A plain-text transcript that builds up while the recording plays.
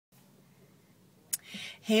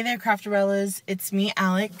Hey there, Crafterellas. It's me,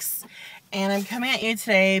 Alex, and I'm coming at you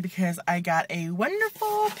today because I got a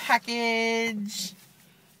wonderful package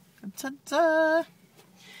ta-da,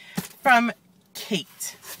 from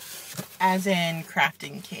Kate, as in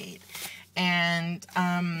Crafting Kate. And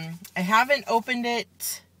I haven't opened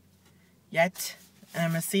it yet, and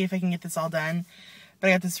I'm going to see if I can get this all done.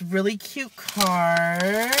 But I got this really cute card,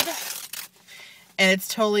 and it's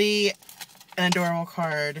totally an adorable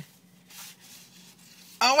card.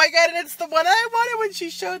 Oh my god, and it's the one I wanted when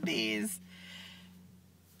she showed these.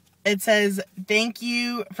 It says, "Thank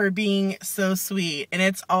you for being so sweet." And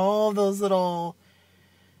it's all those little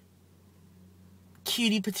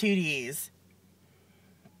cutie patooties.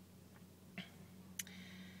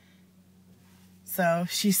 So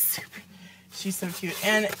she's so cute.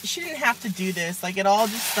 And she didn't have to do this. Like, it all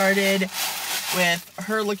just started with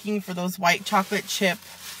her looking for those white chocolate chip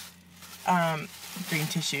green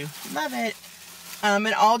tissue. Love it.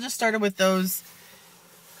 It all just started with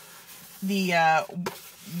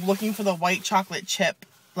looking for the white chocolate chip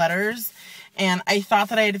letters, and I thought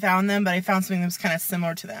that I had found them, but I found something that was kind of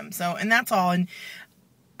similar to them. So, and that's all. And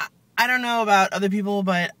I don't know about other people,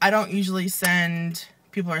 but I don't usually send,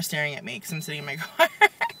 people are staring at me because I'm sitting in my car.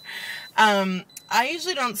 I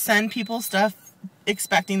usually don't send people stuff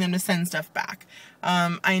expecting them to send stuff back.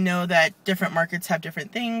 I know that different markets have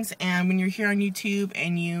different things, and when you're here on YouTube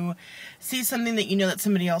and you see something that you know that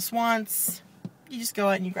somebody else wants, you just go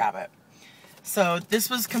out and you grab it. So this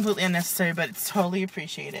was completely unnecessary, but it's totally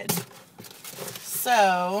appreciated.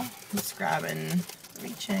 So let's grab and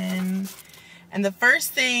reach in. And the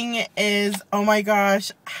first thing is, oh my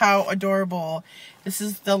gosh, how adorable. This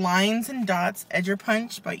is the Lines and Dots Edger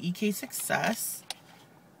Punch by EK Success.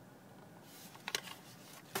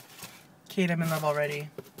 Kate, I'm in love already.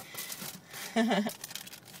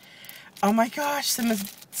 Oh my gosh, some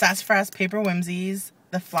Sassafras Paper Whimsies,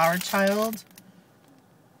 the Flower Child.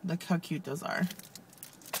 Look how cute those are.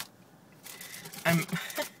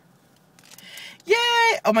 Yay!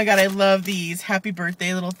 Oh my god, I love these happy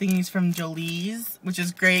birthday little thingies from Jolie's, which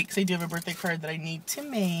is great because I do have a birthday card that I need to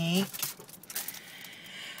make.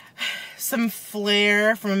 Some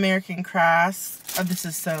flair from American Crafts. Oh, this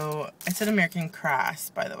is so... I said American Crafts,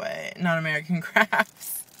 by the way, not American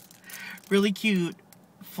Crafts. Really cute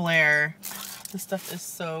flair. This stuff is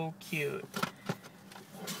so cute.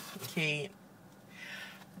 Kate.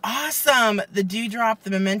 Awesome! The Dewdrop, the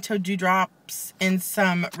Memento Dewdrops in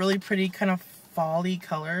some really pretty kind of fall-y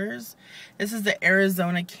colors. This is the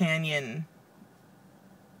Arizona Canyon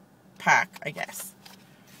pack, I guess.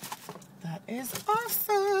 That is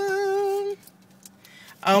awesome!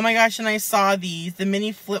 Oh my gosh, and I saw these, the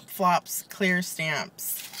mini flip-flops clear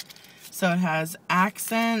stamps. So it has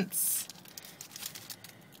accents,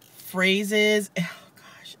 phrases, oh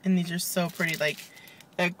gosh, and these are so pretty, like,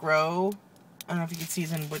 that grow. I don't know if you can see,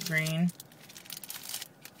 it's in wood grain.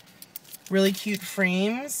 Really cute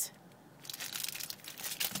frames.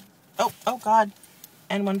 Oh god,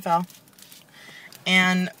 and one fell.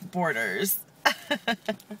 And borders.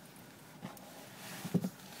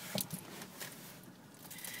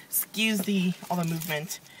 Excuse all the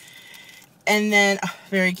movement. And then, oh,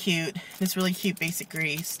 very cute, this really cute basic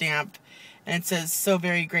gray stamp. And it says, "So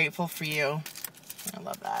very grateful for you." I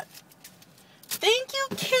love that. Thank you,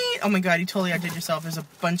 Kate. Oh my god, you totally outdid yourself. There's a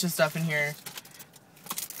bunch of stuff in here.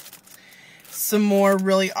 Some more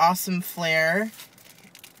really awesome flair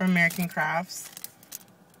from American Crafts.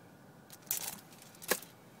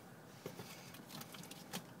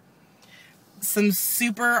 Some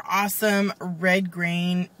super awesome red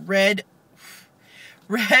wood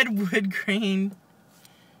grain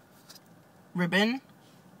ribbon.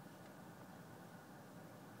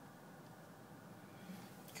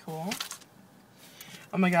 Cool.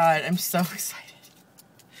 Oh my god, I'm so excited.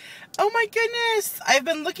 Oh my goodness! I've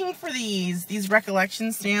been looking for these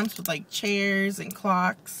recollection stamps with like chairs and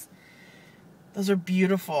clocks. Those are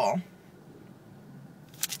beautiful.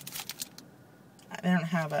 They don't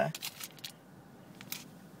have a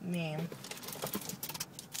name.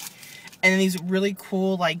 And then these really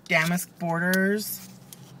cool like damask borders.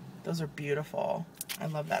 Those are beautiful. I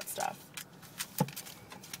love that stuff.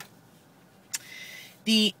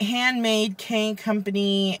 The Handmade K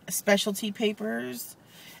Company specialty papers.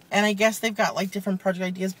 And I guess they've got like different project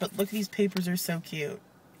ideas, but look, these papers are so cute.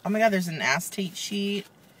 Oh my god, there's an acetate sheet.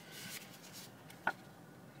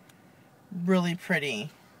 Really pretty.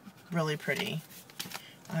 Really pretty.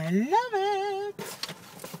 I love it.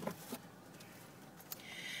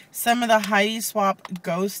 Some of the Heidi Swapp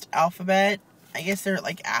Ghost Alphabet. I guess they're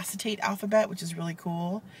like acetate alphabet, which is really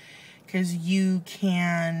cool. Because you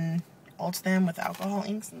can salt them with alcohol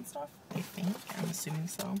inks and stuff. I think. I'm assuming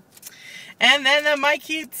so. And then the My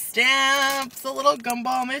Cute Stamps, the little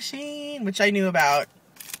gumball machine, which I knew about.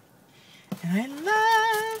 And I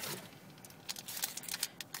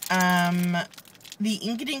love the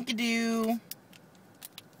Inkadinkadoo.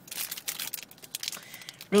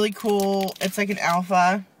 Really cool. It's like an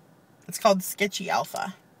alpha. It's called Sketchy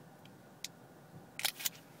Alpha.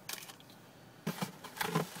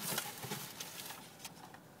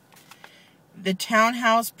 The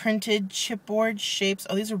Townhouse printed chipboard shapes.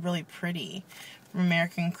 Oh, these are really pretty. From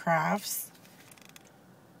American Crafts.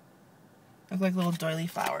 Look like little doily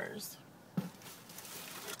flowers.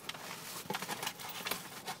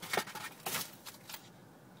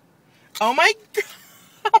 Oh my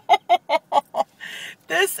God.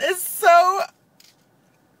 This is so...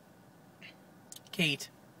 Kate.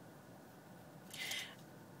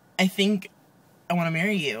 I think I want to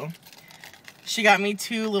marry you. She got me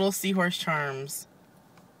 2 little seahorse charms.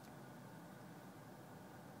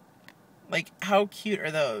 Like, how cute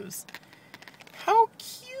are those? How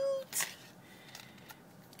cute!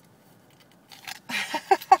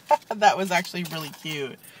 That was actually really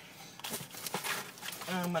cute.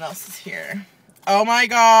 What else is here? Oh my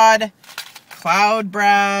God! Cloud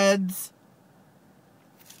Brads.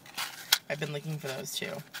 I've been looking for those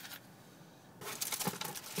too.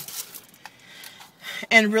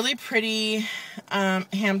 And really pretty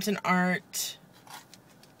Hampton Art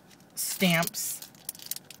stamps.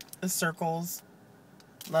 The circles.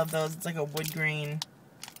 Love those. It's like a wood grain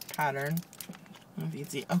pattern. I don't know if you can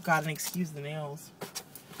see. Oh God, and excuse the nails.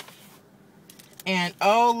 And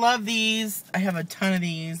oh, love these. I have a ton of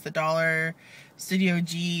these. The Dollar Studio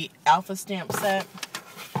G Alpha stamp set.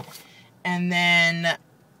 And then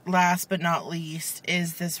last but not least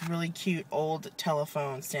is this really cute old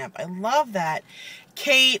telephone stamp. I love that.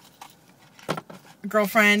 Kate,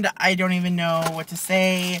 girlfriend, I don't even know what to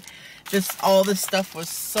say. All this stuff was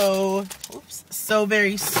so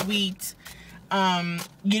very sweet. You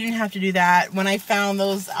didn't have to do that. When I found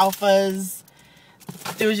those alphas,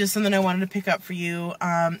 it was just something I wanted to pick up for you.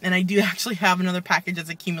 And I do actually have another package that's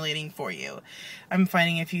accumulating for you. I'm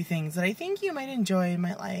finding a few things that I think you might enjoy and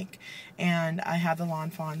might like. And I have the Lawn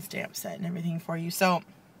Fawn stamp set and everything for you. So,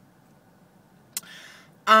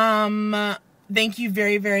 thank you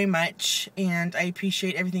very, very much. And I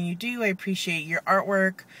appreciate everything you do. I appreciate your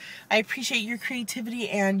artwork. I appreciate your creativity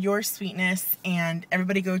and your sweetness. And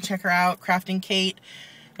everybody go check her out, Crafting Kate.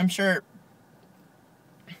 I'm sure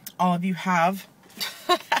all of you have.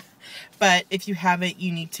 But if you haven't,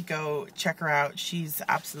 you need to go check her out. She's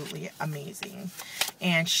absolutely amazing.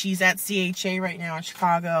 And she's at CHA right now in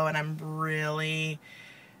Chicago, and I'm really,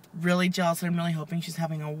 really jealous, and I'm really hoping she's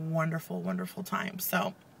having a wonderful, wonderful time.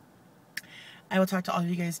 So I will talk to all of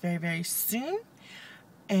you guys very, very soon,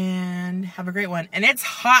 and have a great one. And it's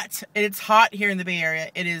hot. It's hot here in the Bay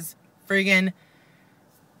Area. It is friggin',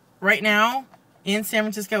 right now in San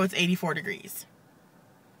Francisco, it's 84 degrees.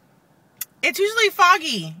 It's usually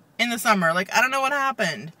foggy in the summer. Like, I don't know what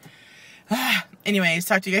happened. Anyways,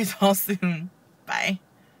 talk to you guys all soon. Bye.